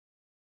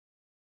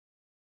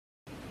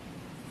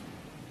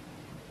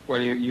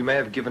Well, you may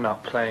have given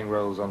up playing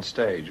roles on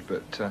stage,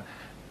 but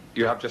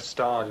you have just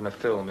starred in a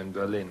film in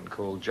Berlin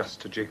called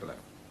Just a Gigolo.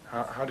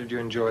 How did you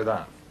enjoy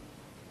that?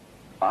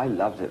 I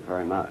loved it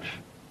very much.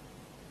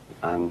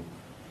 I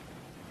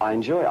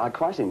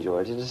quite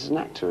enjoyed it as an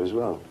actor as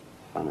well,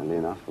 funnily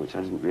enough, which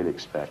I didn't really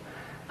expect.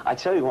 I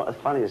tell you what, the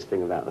funniest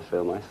thing about the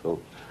film, I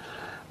thought,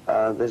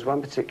 there's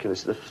one particular,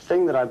 the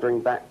thing that I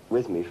bring back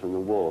with me from the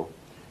war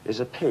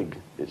is a pig.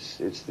 It's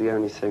the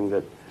only thing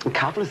that, a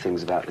couple of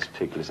things about this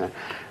pig,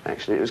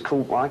 actually. It was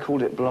called, well, I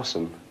called it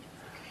Blossom,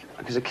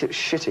 because it kept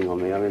shitting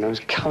on me. I mean, I was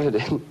covered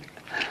in,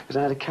 because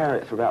I had to carry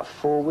it for about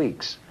 4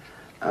 weeks,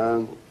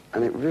 and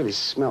it really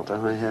smelt to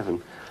high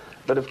heaven.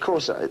 But of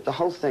course, the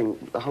whole thing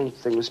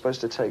was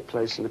supposed to take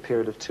place in a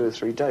period of 2 or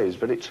 3 days,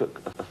 but it took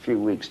a few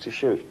weeks to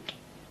shoot.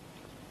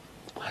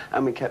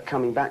 And we kept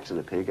coming back to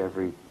the pig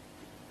every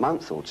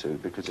month or two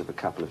because of a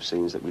couple of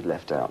scenes that we'd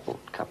left out, or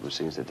a couple of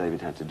scenes that David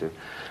had to do.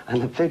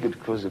 And the pig, of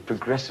course, had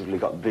progressively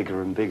got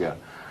bigger and bigger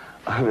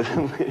over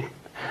the week.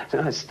 So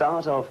I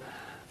start off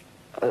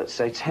at,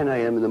 say, 10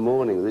 a.m. in the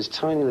morning with this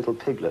tiny little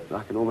piglet that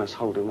I can almost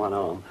hold in one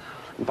arm.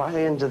 And by the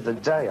end of the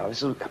day, I was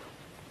sort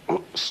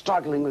of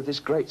struggling with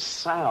this great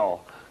sow.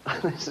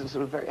 This is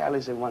sort of very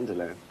Alice in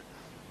Wonderland.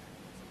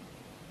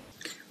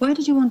 Why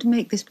did you want to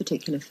make this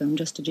particular film,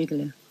 Just a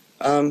Gigolo?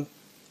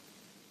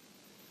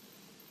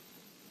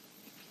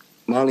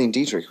 Marlene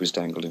Dietrich was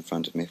dangled in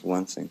front of me, for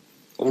one thing.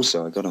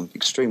 Also, I got on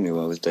extremely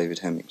well with David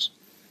Hemmings.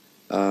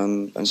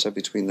 And so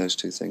between those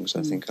two things,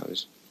 I think I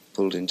was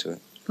pulled into it.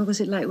 What was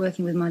it like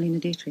working with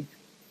Marlene Dietrich?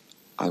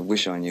 I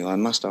wish I knew. I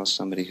must ask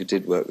somebody who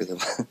did work with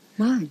her.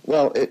 Why?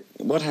 Well,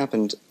 what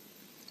happened,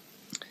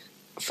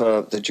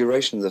 for the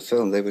duration of the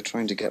film, they were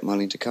trying to get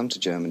Marlene to come to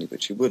Germany,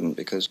 but she wouldn't,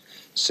 because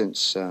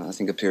since, I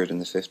think, a period in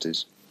the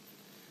 50s,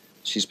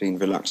 she's been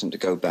reluctant to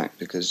go back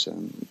because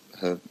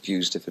her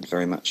views differed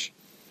very much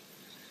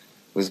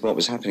with what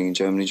was happening in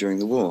Germany during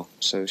the war.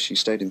 So she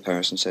stayed in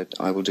Paris and said,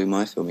 I will do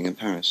my filming in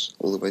Paris.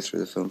 All the way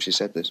through the film she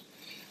said this.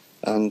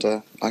 And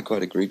I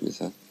quite agreed with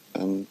her.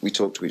 And we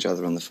talked to each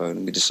other on the phone,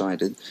 and we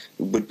decided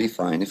it would be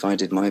fine if I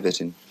did my bit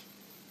in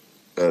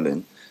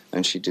Berlin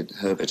and she did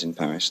her bit in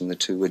Paris, and the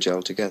two were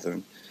gelled together.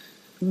 And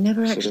you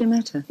never actually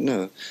met her?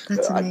 No.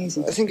 That's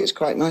amazing. I think it's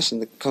quite nice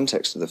in the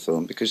context of the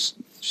film, because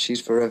she's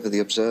forever the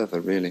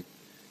observer, really.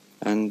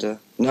 And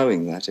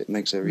knowing that, it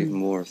makes her even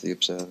more of the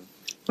observer.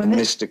 A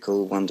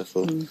mystical,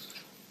 wonderful,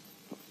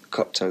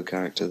 Cocteau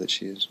character that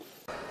she is.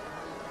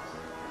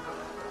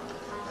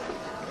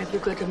 Have you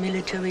got a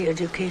military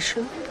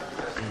education?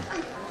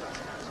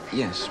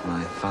 Yes,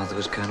 my father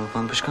was Colonel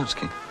von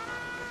Bushkovsky.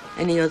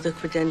 Any other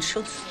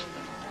credentials?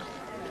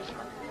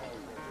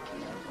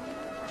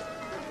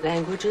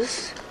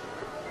 Languages?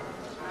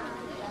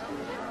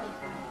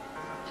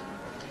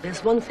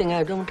 There's one thing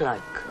I don't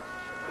like.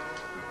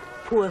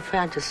 Poor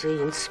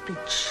fantasy in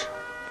speech.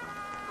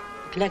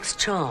 It lacks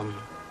charm.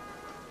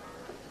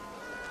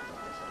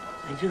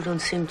 And you don't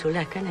seem to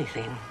lack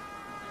anything.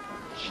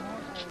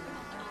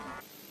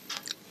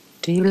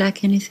 Do you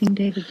lack anything,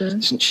 David Bowie?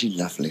 Isn't she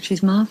lovely?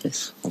 She's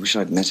marvellous. I wish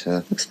I'd met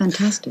her. Looks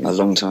fantastic. A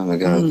long time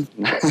ago.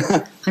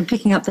 I'm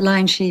picking up the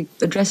line she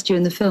addressed you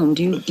in the film.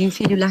 Do you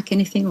feel you lack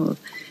anything, or have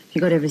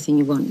you got everything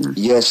you want now?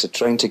 Yes, a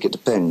train ticket to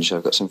Penge.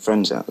 I've got some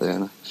friends out there,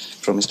 and I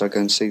promised I'd go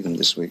and see them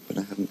this week, but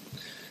I haven't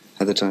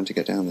had the time to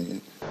get down there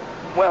yet.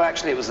 Well,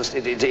 actually,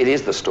 it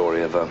is the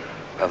story of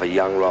a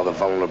young, rather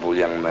vulnerable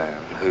young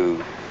man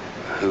who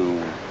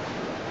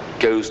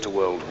goes to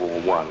World War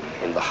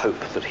I in the hope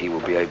that he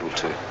will be able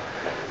to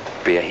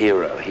be a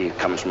hero. He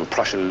comes from a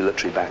Prussian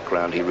military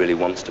background. He really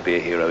wants to be a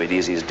hero. It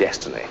is his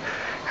destiny.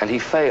 And he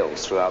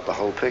fails throughout the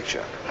whole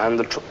picture. And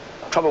the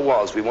trouble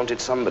was, we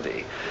wanted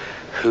somebody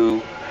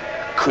who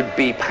could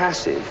be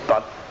passive,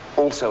 but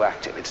also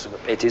active.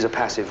 It is a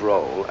passive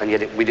role, and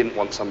yet we didn't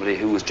want somebody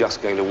who was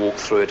just going to walk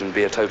through it and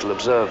be a total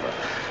observer.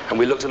 And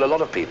we looked at a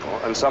lot of people,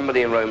 and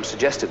somebody in Rome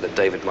suggested that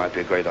David might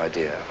be a great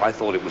idea. I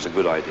thought it was a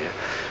good idea.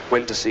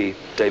 Went to see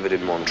David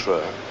in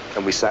Montreux,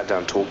 and we sat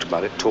down, talked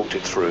about it, talked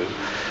it through.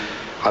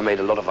 I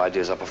made a lot of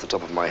ideas up off the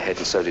top of my head,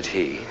 and so did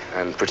he,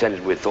 and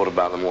pretended we'd thought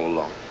about them all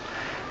along.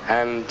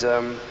 And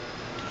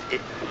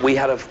we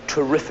had a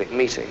terrific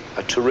meeting.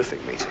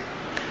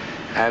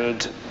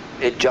 And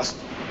it just,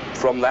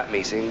 from that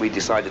meeting, we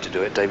decided to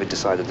do it. David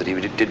decided that he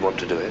did want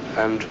to do it,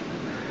 and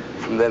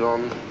from then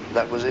on,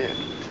 that was it.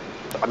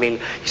 I mean,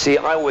 you see,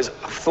 I always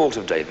thought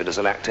of David as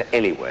an actor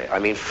anyway. I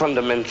mean,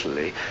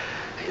 fundamentally,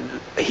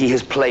 he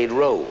has played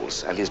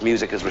roles, and his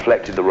music has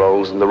reflected the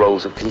roles, and the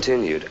roles have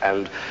continued.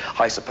 And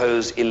I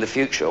suppose in the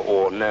future,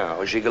 or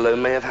now, Gigolo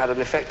may have had an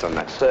effect on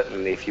that.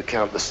 Certainly, if you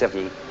count the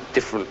 7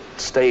 different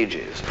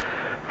stages,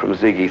 from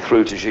Ziggy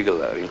through to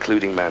Gigolo,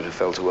 including Man Who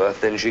Fell to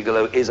Earth, then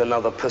Gigolo is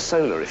another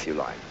persona, if you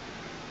like.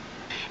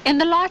 In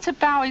the light of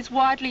Bowie's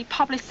widely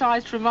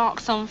publicised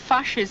remarks on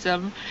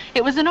fascism,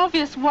 it was an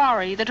obvious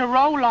worry that a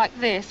role like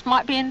this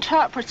might be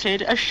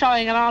interpreted as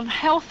showing an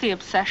unhealthy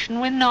obsession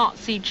with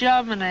Nazi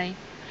Germany.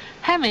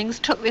 Hemmings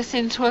took this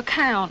into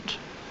account.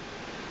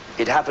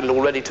 It happened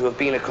already to have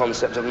been a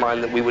concept of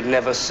mine that we would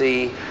never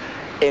see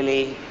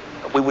any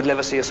we would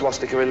never see a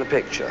swastika in the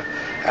picture,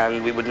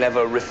 and we would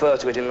never refer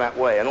to it in that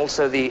way. And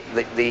also the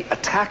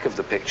attack of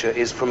the picture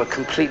is from a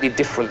completely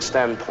different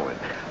standpoint.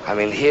 I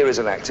mean, here is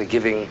an actor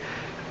giving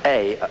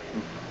a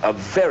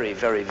very,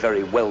 very,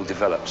 very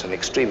well-developed and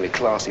extremely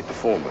classy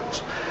performance,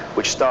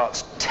 which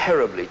starts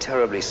terribly,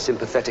 terribly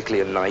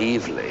sympathetically and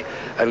naively,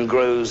 and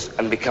grows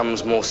and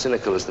becomes more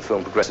cynical as the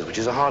film progresses, which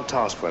is a hard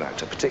task for an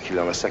actor, particularly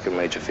on a second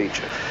major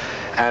feature.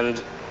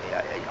 And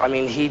I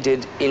mean, he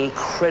did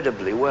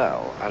incredibly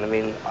well. And I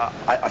mean,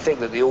 I think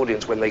that the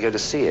audience, when they go to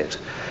see it,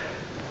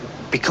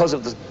 because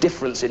of the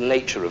difference in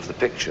nature of the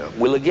picture,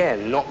 will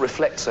again not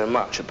reflect so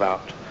much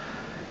about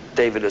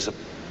David as a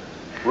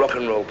rock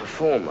and roll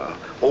performer,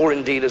 or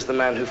indeed as the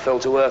man who fell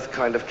to earth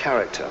kind of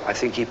character. I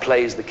think he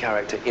plays the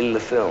character in the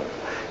film,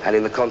 and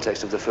in the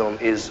context of the film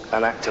is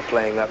an actor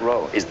playing that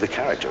role, is the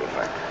character, in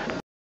fact.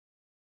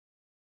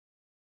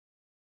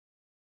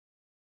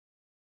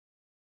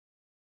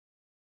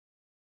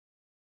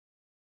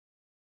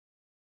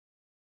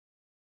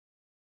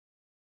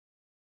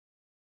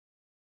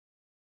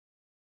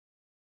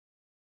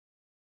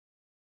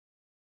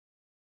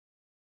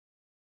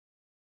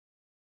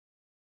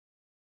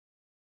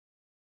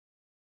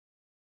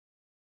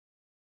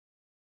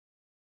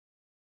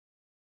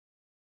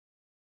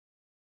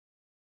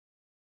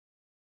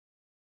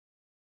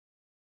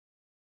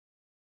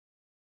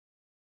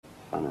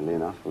 Funnily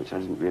enough, which I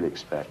didn't really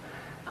expect.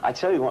 I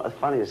tell you what, the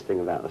funniest thing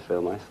about the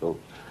film, I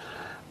thought,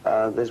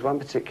 there's one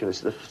particular,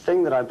 so the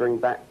thing that I bring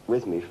back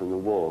with me from the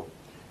war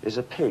is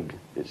a pig.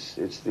 It's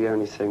the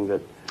only thing that,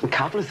 a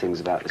couple of things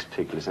about this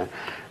pig,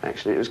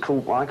 actually. It was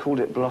called, well, I called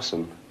it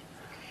Blossom,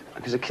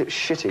 because it kept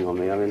shitting on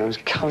me. I mean, I was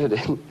covered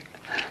in,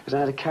 because I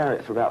had to carry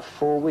it for about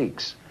 4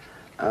 weeks,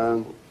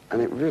 and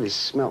it really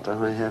smelt to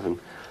high heaven.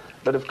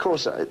 But of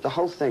course, the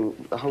whole thing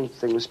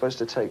was supposed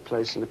to take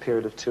place in a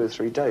period of 2 or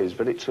 3 days,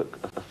 but it took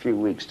a few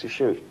weeks to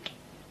shoot.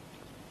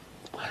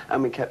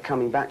 And we kept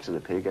coming back to the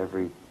pig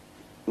every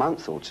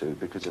month or two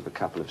because of a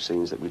couple of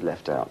scenes that we'd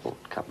left out, or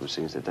a couple of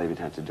scenes that David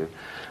had to do.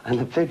 And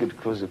the pig, of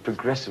course, had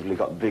progressively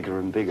got bigger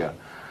and bigger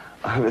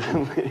over the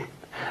week.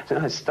 So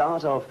I'd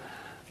start off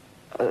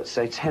at,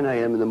 say, 10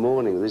 a.m. in the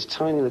morning with this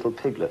tiny little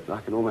piglet that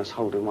I could almost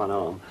hold in one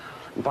arm.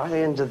 And by the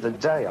end of the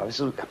day, I was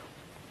sort of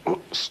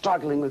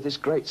struggling with this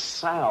great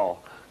sow.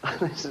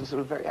 This is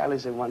sort of very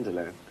Alice in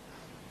Wonderland.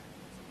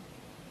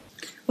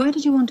 Why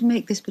did you want to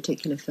make this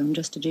particular film,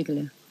 Just a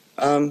Gigolo?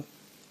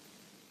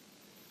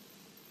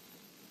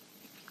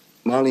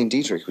 Marlene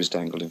Dietrich was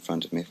dangled in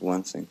front of me, for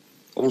one thing.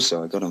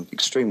 Also, I got on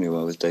extremely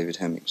well with David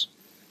Hemmings.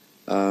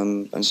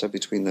 And so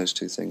between those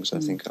two things, I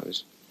think I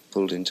was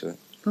pulled into it.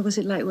 What was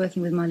it like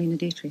working with Marlene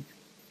Dietrich?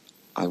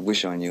 I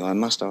wish I knew. I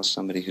must ask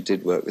somebody who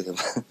did work with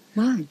her.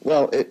 Why?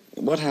 Well,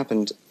 what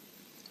happened,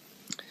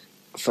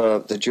 for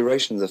the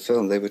duration of the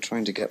film, they were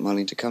trying to get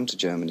Marlene to come to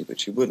Germany, but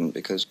she wouldn't,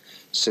 because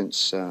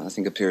since, I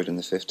think, a period in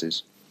the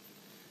 50s,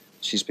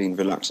 she's been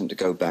reluctant to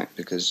go back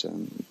because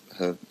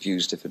her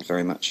views differed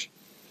very much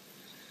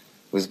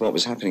with what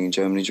was happening in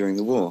Germany during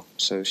the war.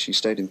 So she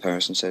stayed in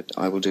Paris and said,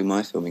 I will do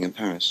my filming in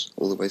Paris.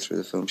 All the way through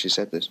the film she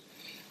said this.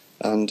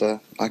 And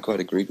I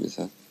quite agreed with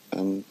her.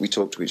 And we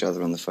talked to each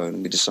other on the phone,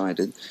 and we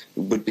decided it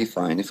would be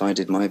fine if I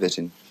did my bit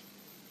in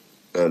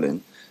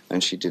Berlin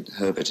and she did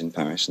her bit in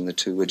Paris, and the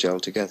two were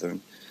gelled together.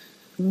 And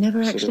you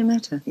never actually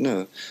met her?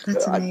 No.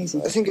 That's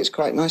amazing. I think it's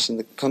quite nice in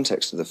the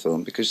context of the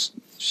film, because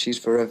she's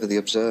forever the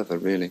observer,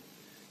 really.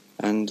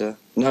 And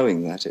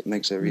knowing that, it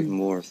makes her even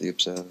more of the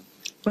observer.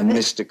 The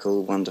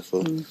mystical,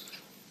 wonderful,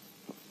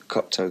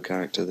 cop-toe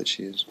character that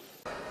she is.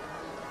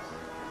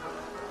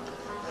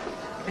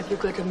 Have you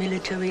got a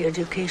military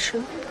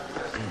education?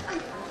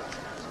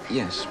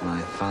 Yes,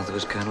 my father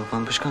was Colonel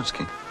von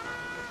Paschkotsky.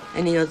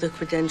 Any other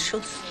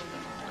credentials?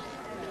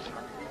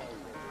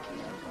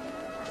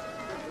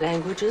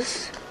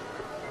 Languages?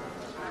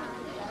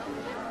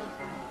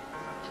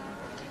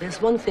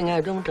 There's one thing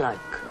I don't like.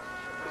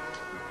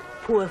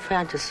 Poor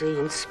fantasy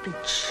in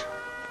speech.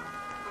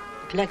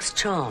 It lacks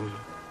charm.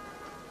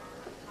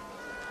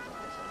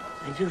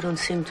 And you don't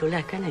seem to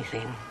lack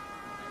anything.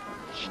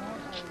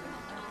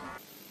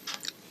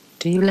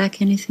 Do you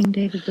lack anything,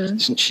 David Bowie?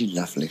 Isn't she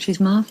lovely? She's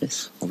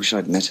marvellous. I wish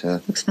I'd met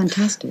her. Looks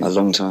fantastic. A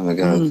long time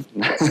ago.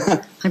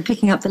 I'm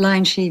picking up the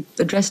line she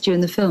addressed you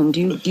in the film.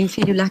 Do you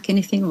feel you lack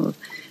anything, or have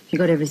you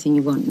got everything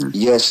you want now?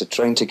 Yes, a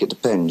train ticket to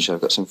Penge.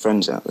 I've got some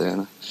friends out there,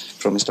 and I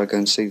promised I'd go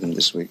and see them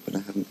this week, but I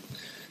haven't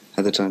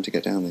had the time to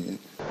get down there yet.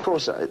 Of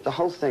course, the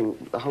whole thing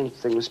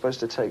was supposed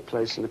to take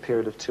place in a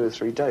period of 2 or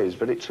 3 days,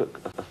 but it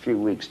took a few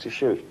weeks to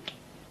shoot.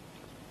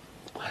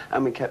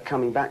 And we kept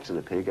coming back to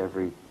the pig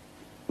every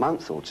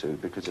month or two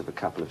because of a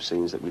couple of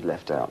scenes that we'd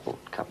left out, or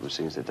a couple of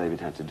scenes that David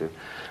had to do.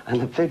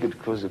 And the pig, of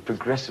course, had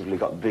progressively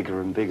got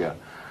bigger and bigger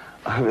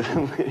over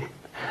the week.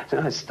 So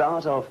I'd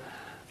start off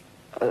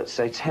at,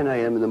 say, 10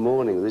 a.m. in the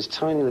morning with this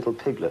tiny little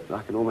piglet that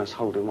I could almost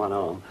hold in one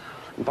arm.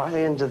 And by the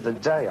end of the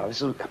day, I was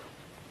sort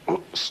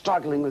of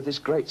struggling with this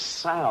great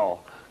sow.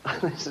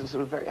 This is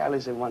sort of very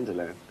Alice in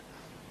Wonderland.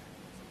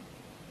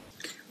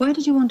 Why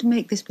did you want to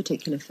make this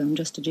particular film,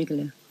 Just a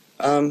Gigolo?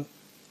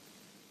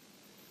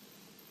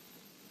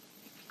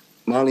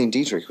 Marlene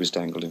Dietrich was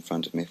dangled in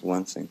front of me, for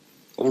one thing.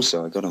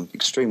 Also, I got on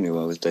extremely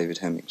well with David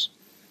Hemmings.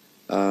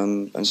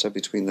 And so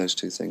between those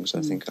two things,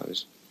 I think I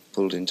was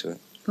pulled into it.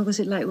 What was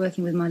it like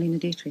working with Marlene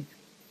Dietrich?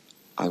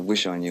 I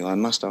wish I knew. I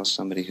must ask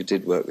somebody who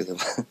did work with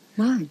her.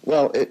 Why?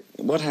 Well,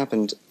 what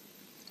happened,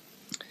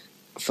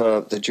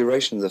 for the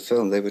duration of the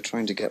film, they were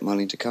trying to get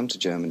Marlene to come to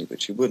Germany,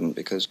 but she wouldn't,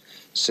 because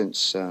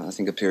since, I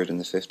think, a period in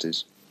the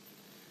 50s,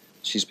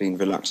 she's been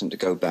reluctant to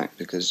go back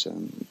because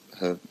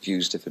her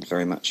views differed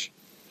very much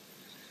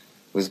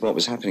with what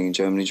was happening in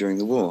Germany during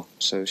the war.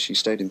 So she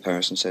stayed in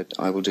Paris and said,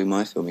 I will do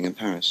my filming in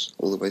Paris.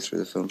 All the way through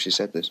the film she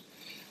said this.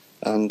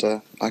 And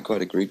I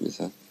quite agreed with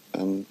her.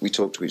 And we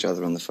talked to each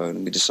other on the phone,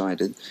 and we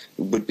decided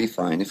it would be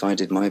fine if I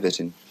did my bit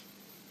in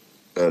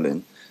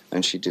Berlin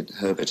and she did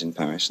her bit in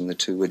Paris, and the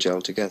two were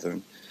gelled together.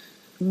 And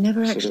you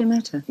never actually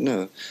met her?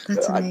 No.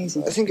 That's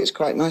amazing. I think it's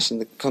quite nice in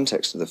the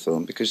context of the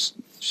film, because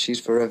she's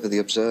forever the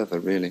observer,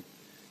 really.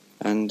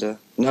 And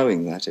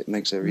knowing that, it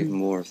makes her even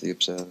more of the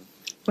observer.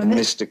 A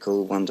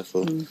mystical,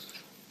 wonderful,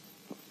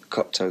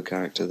 Cocteau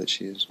character that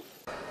she is.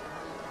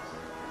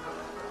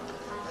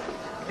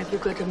 Have you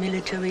got a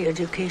military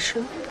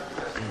education?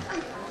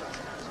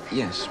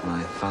 Yes,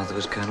 my father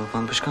was Colonel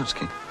von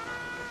Paschkotsky.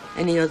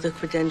 Any other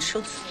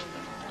credentials?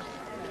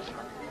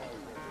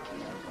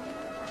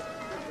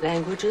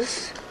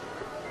 Languages?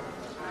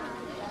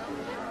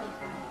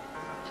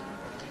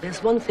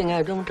 There's one thing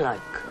I don't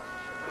like.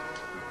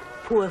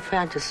 Poor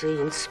fantasy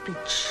in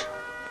speech.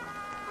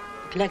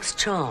 It lacks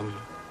charm.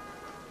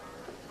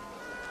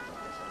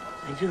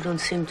 And you don't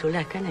seem to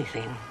lack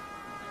anything.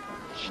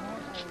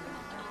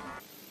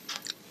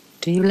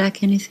 Do you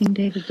lack anything,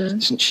 David Bowie?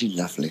 Isn't she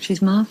lovely?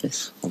 She's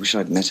marvellous. I wish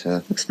I'd met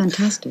her. Looks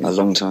fantastic. A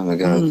long time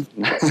ago.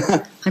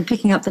 I'm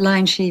picking up the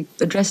line she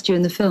addressed you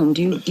in the film.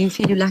 Do you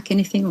feel you lack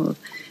anything, or have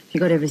you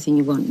got everything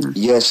you want now?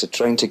 Yes, a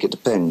train ticket to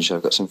Penge.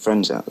 I've got some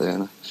friends out there,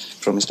 and I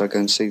promised I'd go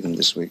and see them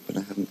this week, but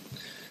I haven't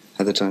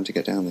had the time to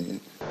get down there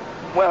yet.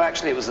 Well,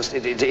 actually,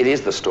 it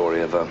is the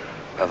story of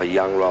a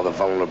young, rather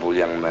vulnerable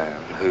young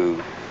man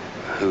who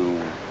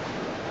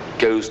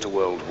goes to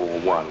World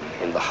War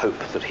I in the hope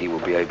that he will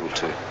be able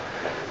to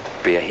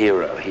be a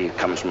hero. He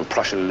comes from a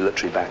Prussian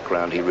military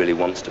background. He really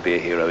wants to be a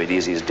hero. It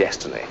is his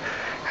destiny.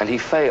 And he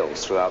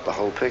fails throughout the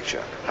whole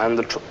picture. And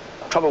the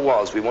trouble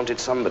was, we wanted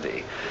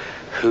somebody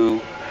who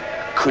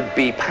could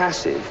be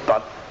passive,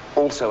 but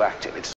also active.